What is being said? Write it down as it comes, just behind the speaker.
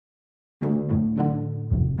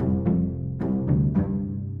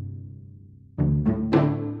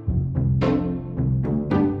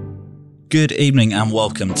Good evening and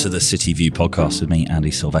welcome to the City View podcast with me,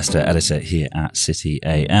 Andy Silvester, editor here at City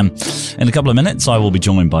AM. In a couple of minutes, I will be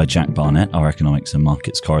joined by Jack Barnett, our economics and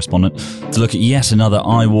markets correspondent, to look at yet another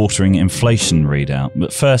eye-watering inflation readout.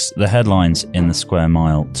 But first, the headlines in the Square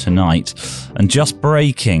Mile tonight. And just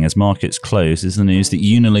breaking as markets close is the news that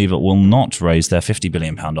Unilever will not raise their £50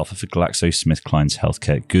 billion offer for GlaxoSmithKline's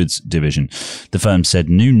healthcare goods division. The firm said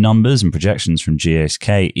new numbers and projections from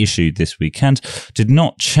GSK issued this weekend did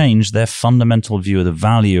not change their fundamental view of the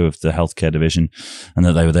value of the healthcare division and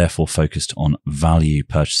that they were therefore focused on value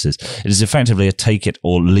purchases. It is effectively a take it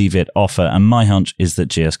or leave it offer, and my hunch is that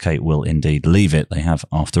GSK will indeed leave it. They have,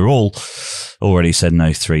 after all, already said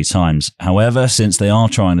no 3 times. However, since they are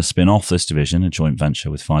trying to spin off this division, a joint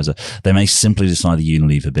venture with Pfizer, they may simply decide the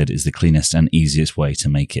Unilever bid is the cleanest and easiest way to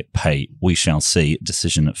make it pay. We shall see.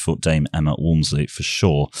 Decision at foot Dame Emma Walmsley for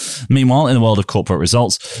sure. Meanwhile, in the world of corporate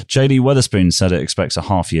results, JD Wetherspoon said it expects a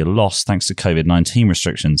half-year loss thanks to COVID-19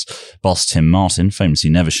 restrictions. Boss Tim Martin, famously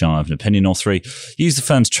never shy of an opinion or 3, used the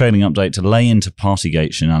firm's trading update to lay into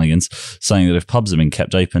Partygate shenanigans, saying that if pubs had been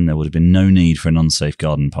kept open, there would have been no need for an unsafe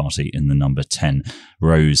garden party in the number 10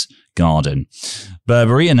 Rose Garden.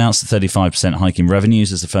 Burberry announced a 35% hike in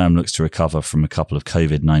revenues as the firm looks to recover from a couple of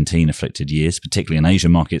COVID-19 afflicted years, particularly in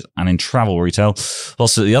Asian markets and in travel retail.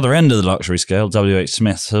 Whilst at the other end of the luxury scale, WH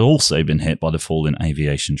Smith has also been hit by the fall in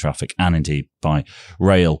aviation traffic and indeed by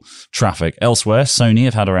rail traffic. Elsewhere, Sony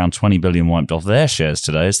have had around 20 billion wiped off their shares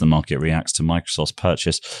today as the market reacts to Microsoft's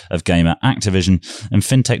purchase of gamer Activision, and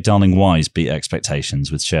fintech darling Wise beat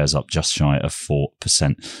expectations with shares up just shy of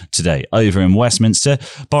 4% today. Over in Westminster,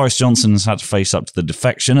 Boris Johnson has had to face up to the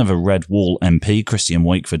defection of a Red Wall MP, Christian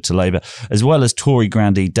Wakeford, to Labour, as well as Tory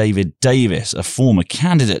grandee David Davis, a former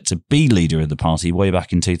candidate to be leader of the party way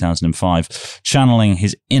back in 2005, channeling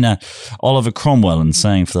his inner Oliver Cromwell and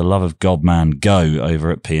saying, "For the love of God, man, go,"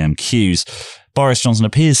 over at PMQs. Boris Johnson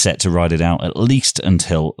appears set to ride it out at least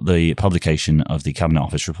until the publication of the Cabinet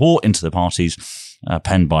Office report into the parties,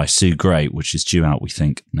 penned by Sue Gray, which is due out, we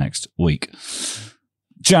think, next week.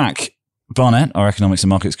 Jack Barnett, our economics and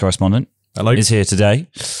markets correspondent, hello, is here today.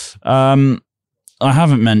 I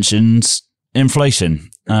haven't mentioned inflation,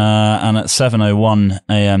 and at 7:01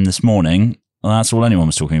 a.m. this morning, that's all anyone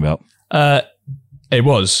was talking about. It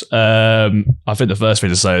was. I think the first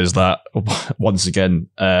thing to say is that, once again,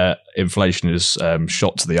 inflation is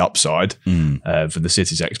shot to the upside for the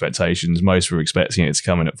city's expectations. Most were expecting it to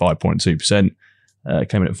come in at 5.2%.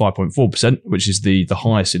 Came in at 5.4%, which is the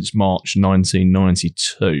highest since March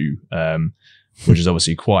 1992, which is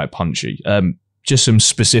obviously quite punchy. Just some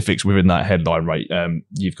specifics within that headline rate.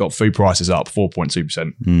 You've got food prices up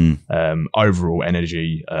 4.2%. Overall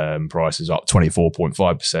energy prices up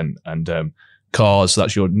 24.5%. And cars,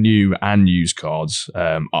 that's your new and used cars,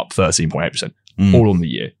 up 13.8%, all on the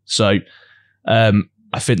year. So I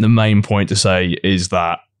think the main point to say is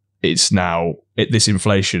that this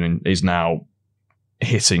inflation is now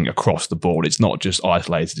hitting across the board. It's not just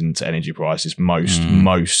isolated into energy prices.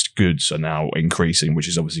 Most goods are now increasing, which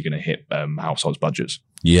is obviously going to hit households' budgets.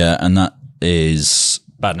 Yeah, and that is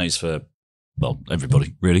bad news for, well,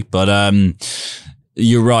 everybody, really. But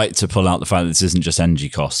you're right to pull out the fact that this isn't just energy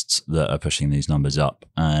costs that are pushing these numbers up.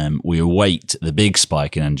 We await the big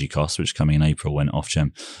spike in energy costs, which coming in April when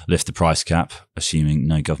Ofgem lift the price cap, assuming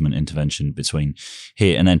no government intervention between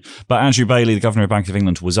here and then. But Andrew Bailey, the Governor of Bank of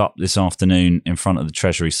England, was up this afternoon in front of the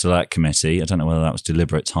Treasury Select Committee. I don't know whether that was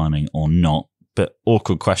deliberate timing or not, but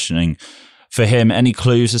awkward questioning for him. Any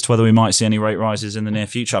clues as to whether we might see any rate rises in the near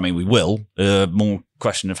future? I mean, we will. More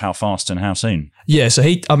question of how fast and how soon. Yeah, so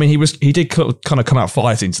he did kind of come out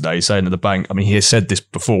fighting today, saying that the bank, I mean, he has said this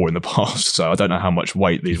before in the past, so I don't know how much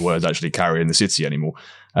weight these words actually carry in the city anymore.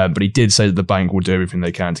 But he did say that the bank will do everything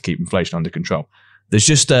they can to keep inflation under control. There's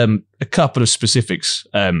just a couple of specifics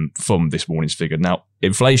from this morning's figure. Now,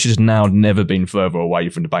 inflation has now never been further away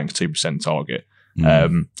from the bank's 2% target.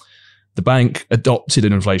 The bank adopted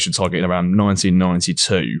an inflation target in around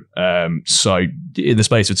 1992. So in the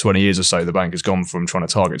space of 20 years or so, the bank has gone from trying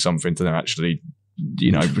to target something to then actually,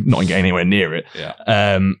 not getting anywhere near it.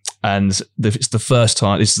 Yeah. And it's the first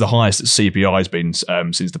time, this is the highest that CPI has been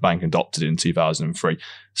since the bank adopted it in 2003.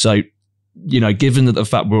 So, given that the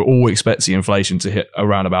fact we're all expecting inflation to hit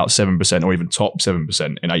around about 7% or even top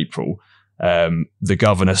 7% in April, the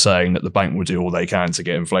governor saying that the bank will do all they can to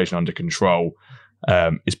get inflation under control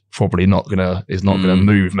is probably not gonna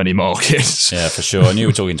move many markets. Yeah, for sure. And you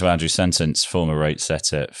were talking to Andrew Sentence, former rate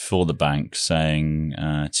setter for the bank, saying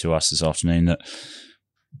to us this afternoon that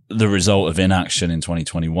the result of inaction in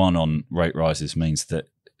 2021 on rate rises means that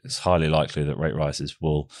it's highly likely that rate rises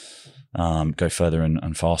will go further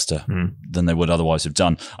and faster than they would otherwise have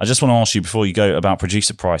done. I just want to ask you before you go about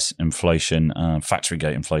producer price inflation, factory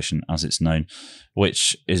gate inflation, as it's known,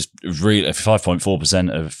 which is really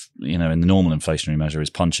 5.4% of, in the normal inflationary measure is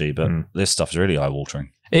punchy, but this stuff is really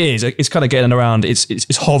eye-watering. It is. It's kind of getting around.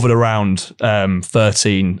 It's hovered around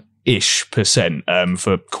 13-ish%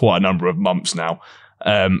 for quite a number of months now.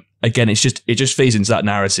 Again, it just feeds into that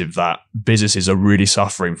narrative that businesses are really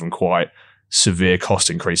suffering from quite severe cost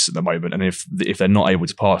increases at the moment, and if they're not able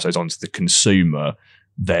to pass those on to the consumer,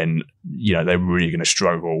 then they're really going to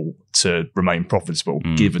struggle to remain profitable.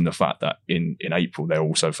 Given the fact that in April they're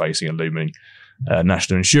also facing a looming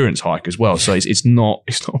national insurance hike as well. So it's not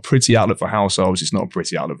a pretty outlook for households. It's not a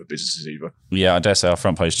pretty outlook for businesses either. Yeah, I dare say our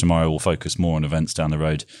front page tomorrow will focus more on events down the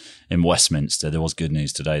road in Westminster. There was good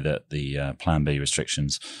news today that the Plan B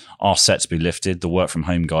restrictions are set to be lifted. The work from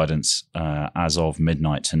home guidance as of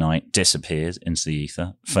midnight tonight disappears into the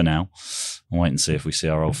ether for now. I'll wait and see if we see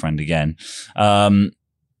our old friend again.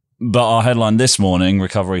 But our headline this morning,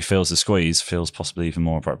 recovery feels the squeeze, feels possibly even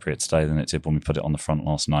more appropriate today than it did when we put it on the front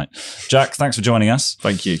last night. Jack, thanks for joining us.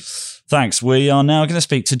 Thank you. Thanks. We are now going to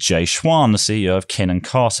speak to Jay Schwan, the CEO of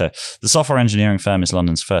Carta. The software engineering firm is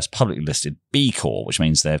London's first publicly listed B Corp, which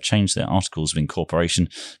means they have changed their articles of incorporation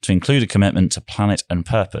to include a commitment to planet and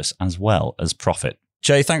purpose as well as profit.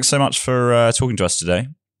 Jay, thanks so much for talking to us today.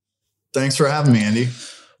 Thanks for having me, Andy.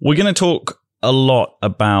 We're going to talk a lot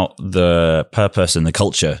about the purpose and the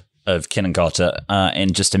culture of Carta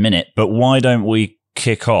in just a minute, but why don't we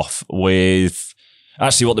kick off with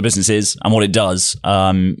actually what the business is and what it does,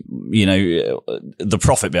 the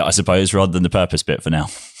profit bit, I suppose, rather than the purpose bit for now.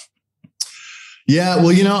 Yeah,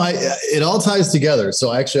 well, it all ties together.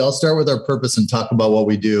 So I'll start with our purpose and talk about what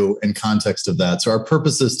we do in context of that. So our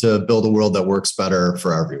purpose is to build a world that works better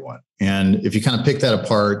for everyone. And if you kind of pick that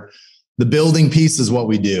apart, the building piece is what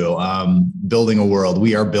we do, building a world.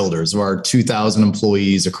 We are builders. Of our 2,000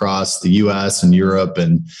 employees across the US and Europe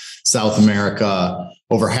and South America,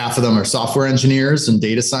 over half of them are software engineers and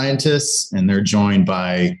data scientists, and they're joined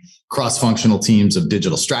by cross-functional teams of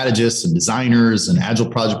digital strategists and designers and agile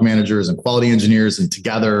project managers and quality engineers. And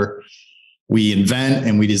together we invent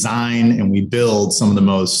and we design and we build some of the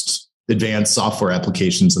most advanced software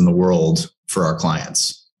applications in the world for our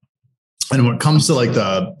clients. And when it comes to like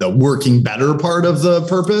the working better part of the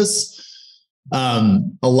purpose, a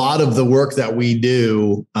lot of the work that we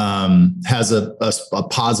do has a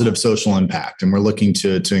positive social impact, and we're looking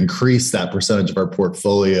to increase that percentage of our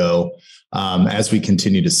portfolio as we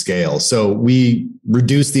continue to scale. So we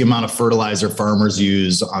reduce the amount of fertilizer farmers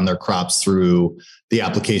use on their crops through the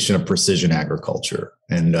application of precision agriculture,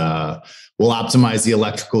 and we'll optimize the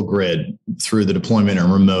electrical grid through the deployment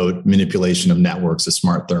and remote manipulation of networks of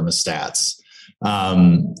smart thermostats.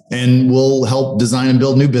 And we'll help design and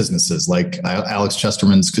build new businesses like Alex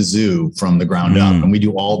Chesterman's Kazoo from the ground up. And we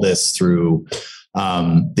do all this through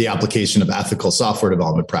the application of ethical software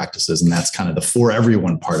development practices. And that's kind of the for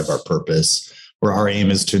everyone part of our purpose, where our aim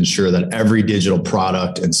is to ensure that every digital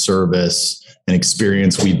product and service and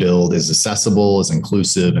experience we build is accessible, is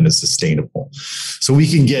inclusive, and is sustainable. So we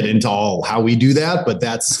can get into all how we do that, but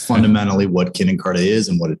that's fundamentally what Carta is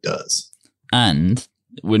and what it does. And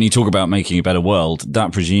when you talk about making a better world,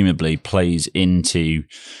 that presumably plays into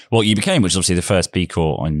what you became, which is obviously the first B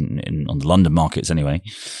Corp on the London markets anyway.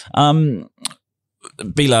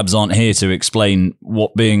 B Labs aren't here to explain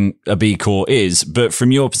what being a B Corp is, but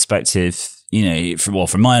from your perspective,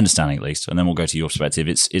 from my understanding at least, and then we'll go to your perspective,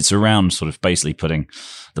 it's around sort of basically putting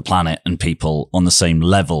the planet and people on the same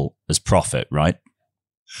level as profit, right?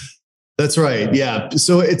 That's right. Yeah.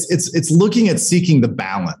 So it's looking at seeking the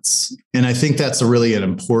balance. And I think that's an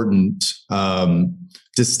important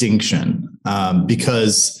distinction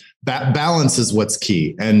because balance is what's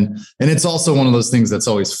key. And it's also one of those things that's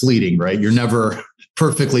always fleeting, right? You're never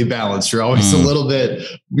perfectly balanced. You're always a little bit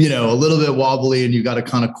wobbly, and you got to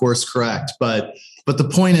kind of course correct. But the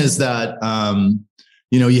point is that,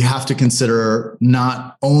 you have to consider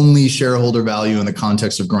not only shareholder value in the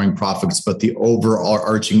context of growing profits, but the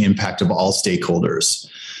overarching impact of all stakeholders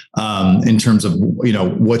in terms of,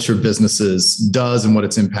 what your business does and what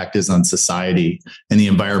its impact is on society and the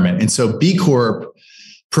environment. And so B Corp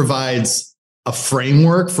provides a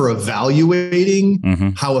framework for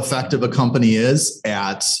evaluating how effective a company is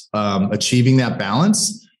at achieving that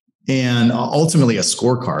balance, and ultimately a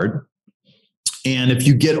scorecard. And if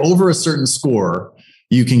you get over a certain score,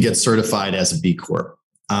 you can get certified as a B Corp.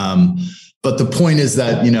 But the point is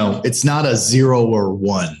that, it's not a 0 or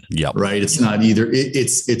 1, right? It's not either.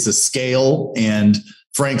 It's a scale. And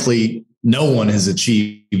frankly, no one has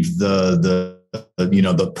achieved the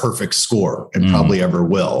the perfect score and probably ever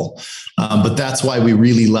will. But that's why we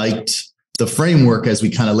really liked the framework as we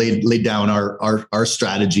kind of laid down our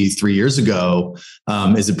strategy 3 years ago,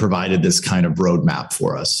 is it provided this kind of roadmap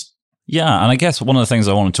for us. Yeah. And I guess one of the things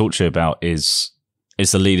I want to talk to you about is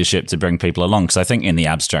the leadership to bring people along. Because I think in the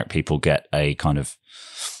abstract, people get a kind of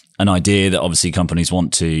an idea that obviously companies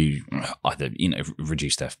want to either,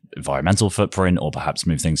 reduce their environmental footprint or perhaps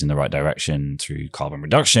move things in the right direction through carbon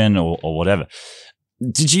reduction or whatever.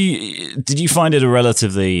 Did you find it a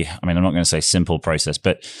relatively, I'm not going to say simple process,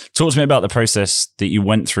 but talk to me about the process that you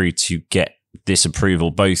went through to get this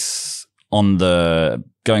approval, both on the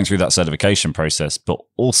going through that certification process, but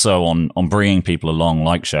also on bringing people along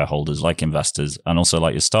like shareholders, like investors, and also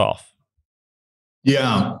like your staff?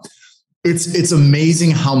 Yeah. It's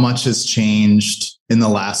amazing how much has changed in the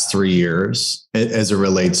last 3 years as it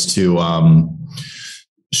relates to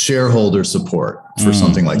shareholder support for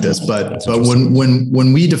something like this. But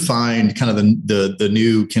when we defined kind of the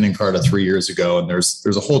new Kin + Carta 3 years ago, and there's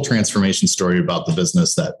a whole transformation story about the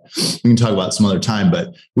business that we can talk about some other time,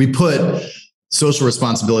 but we put social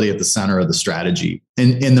responsibility at the center of the strategy.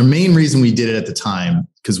 And the main reason we did it at the time,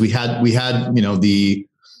 because we had the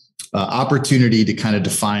opportunity to kind of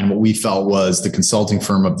define what we felt was the consulting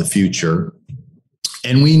firm of the future.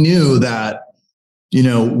 And we knew that,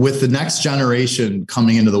 with the next generation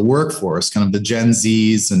coming into the workforce, kind of the Gen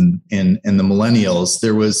Zs and the millennials,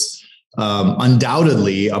 there was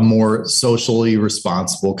undoubtedly a more socially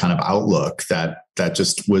responsible kind of outlook that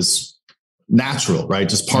just was natural, right?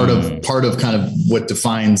 Just part of kind of what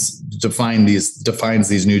defines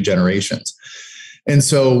these new generations. And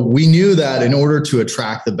so we knew that in order to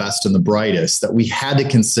attract the best and the brightest, that we had to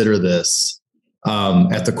consider this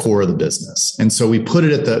at the core of the business. And so we put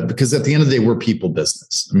it because at the end of the day, we're people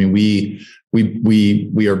business. We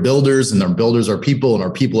are builders, and our builders are people, and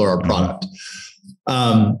our people are our product.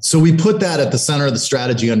 So we put that at the center of the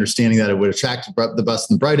strategy, understanding that it would attract the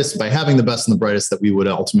best and the brightest. By having the best and the brightest, that we would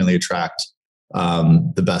ultimately attract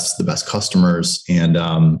the best customers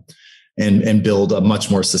and build a much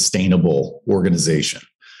more sustainable organization.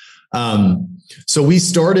 So we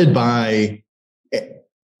started by,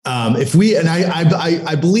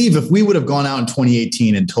 I believe if we would have gone out in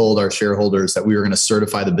 2018 and told our shareholders that we were going to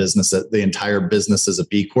certify the entire business as a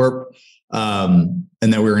B Corp, and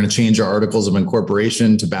that we were going to change our articles of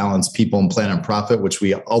incorporation to balance people and planet and profit, which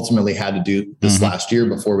we ultimately had to do this last year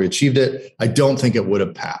before we achieved it, I don't think it would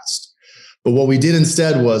have passed. But what we did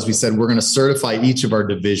instead was we said, we're going to certify each of our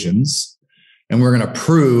divisions, and we're going to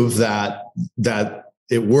prove that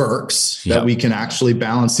it works, that we can actually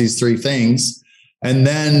balance these three things. And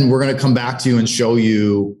then we're going to come back to you and show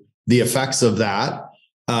you the effects of that.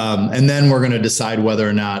 And then we're going to decide whether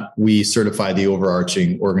or not we certify the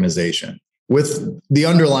overarching organization with the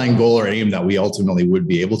underlying goal or aim that we ultimately would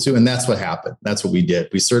be able to. And that's what happened. That's what we did.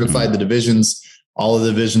 We certified the divisions. All of the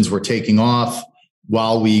divisions were taking off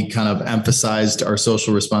while we kind of emphasized our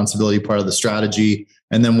social responsibility part of the strategy.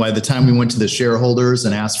 And then by the time we went to the shareholders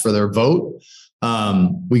and asked for their vote,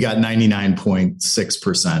 we got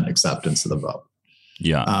 99.6% acceptance of the vote.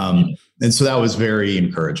 Yeah. And so that was very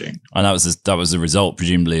encouraging. And that was the result,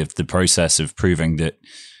 presumably, of the process of proving that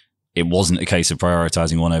it wasn't a case of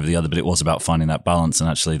prioritizing one over the other, but it was about finding that balance, and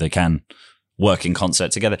actually they can work in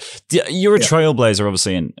concert together. You're a trailblazer,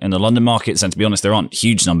 obviously, in the London markets. And to be honest, there aren't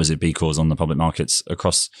huge numbers of B Corps on the public markets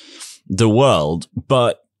across the world.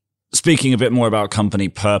 But speaking a bit more about company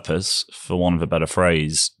purpose, for want of a better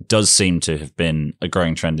phrase, does seem to have been a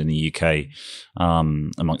growing trend in the UK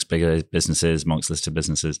amongst bigger businesses, amongst listed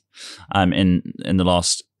businesses in the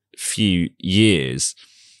last few years.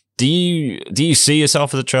 Do you see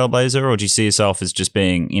yourself as a trailblazer, or do you see yourself as just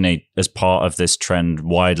being, as part of this trend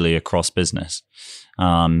widely across business,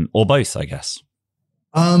 or both, I guess?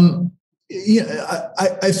 Yeah,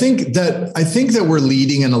 I think that we're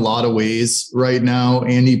leading in a lot of ways right now,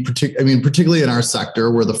 Andy. Particularly in our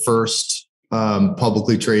sector, we're the first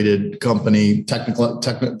publicly traded company,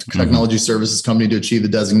 technology services company to achieve the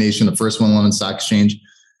designation, the first one on the London Stock Exchange.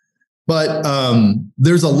 But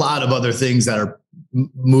there's a lot of other things that are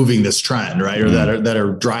moving this trend, right, or that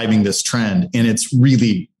are driving this trend, and it's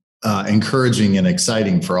really encouraging and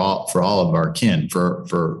exciting for all of our kin,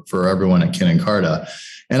 for everyone at Kin + Carta.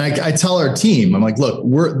 And I tell our team, I'm like,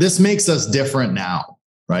 look, this makes us different now,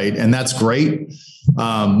 right? And that's great.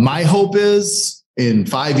 My hope is in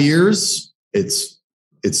 5 years, it's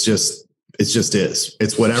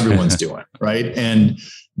what everyone's doing, right? And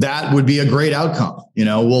that would be a great outcome.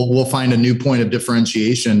 We'll find a new point of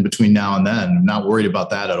differentiation between now and then. I'm not worried about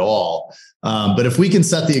that at all. But if we can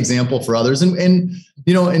set the example for others, and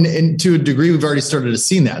And to a degree, we've already started to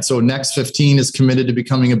see that. So Next 15 is committed to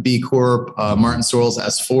becoming a B Corp. Martin Sorrell's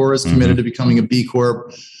S4 is committed to becoming a B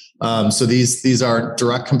Corp. So these are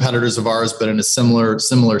direct competitors of ours, but in a similar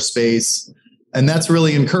space. And that's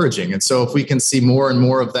really encouraging. And so if we can see more and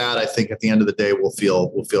more of that, I think at the end of the day, we'll feel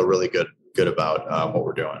really good about what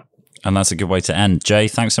we're doing. And that's a good way to end. Jay,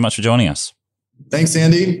 thanks so much for joining us. Thanks,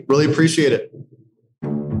 Andy. Really appreciate it.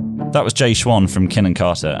 That was Jay Schwan from Kin +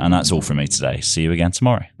 Carta, and that's all from me today. See you again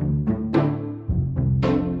tomorrow.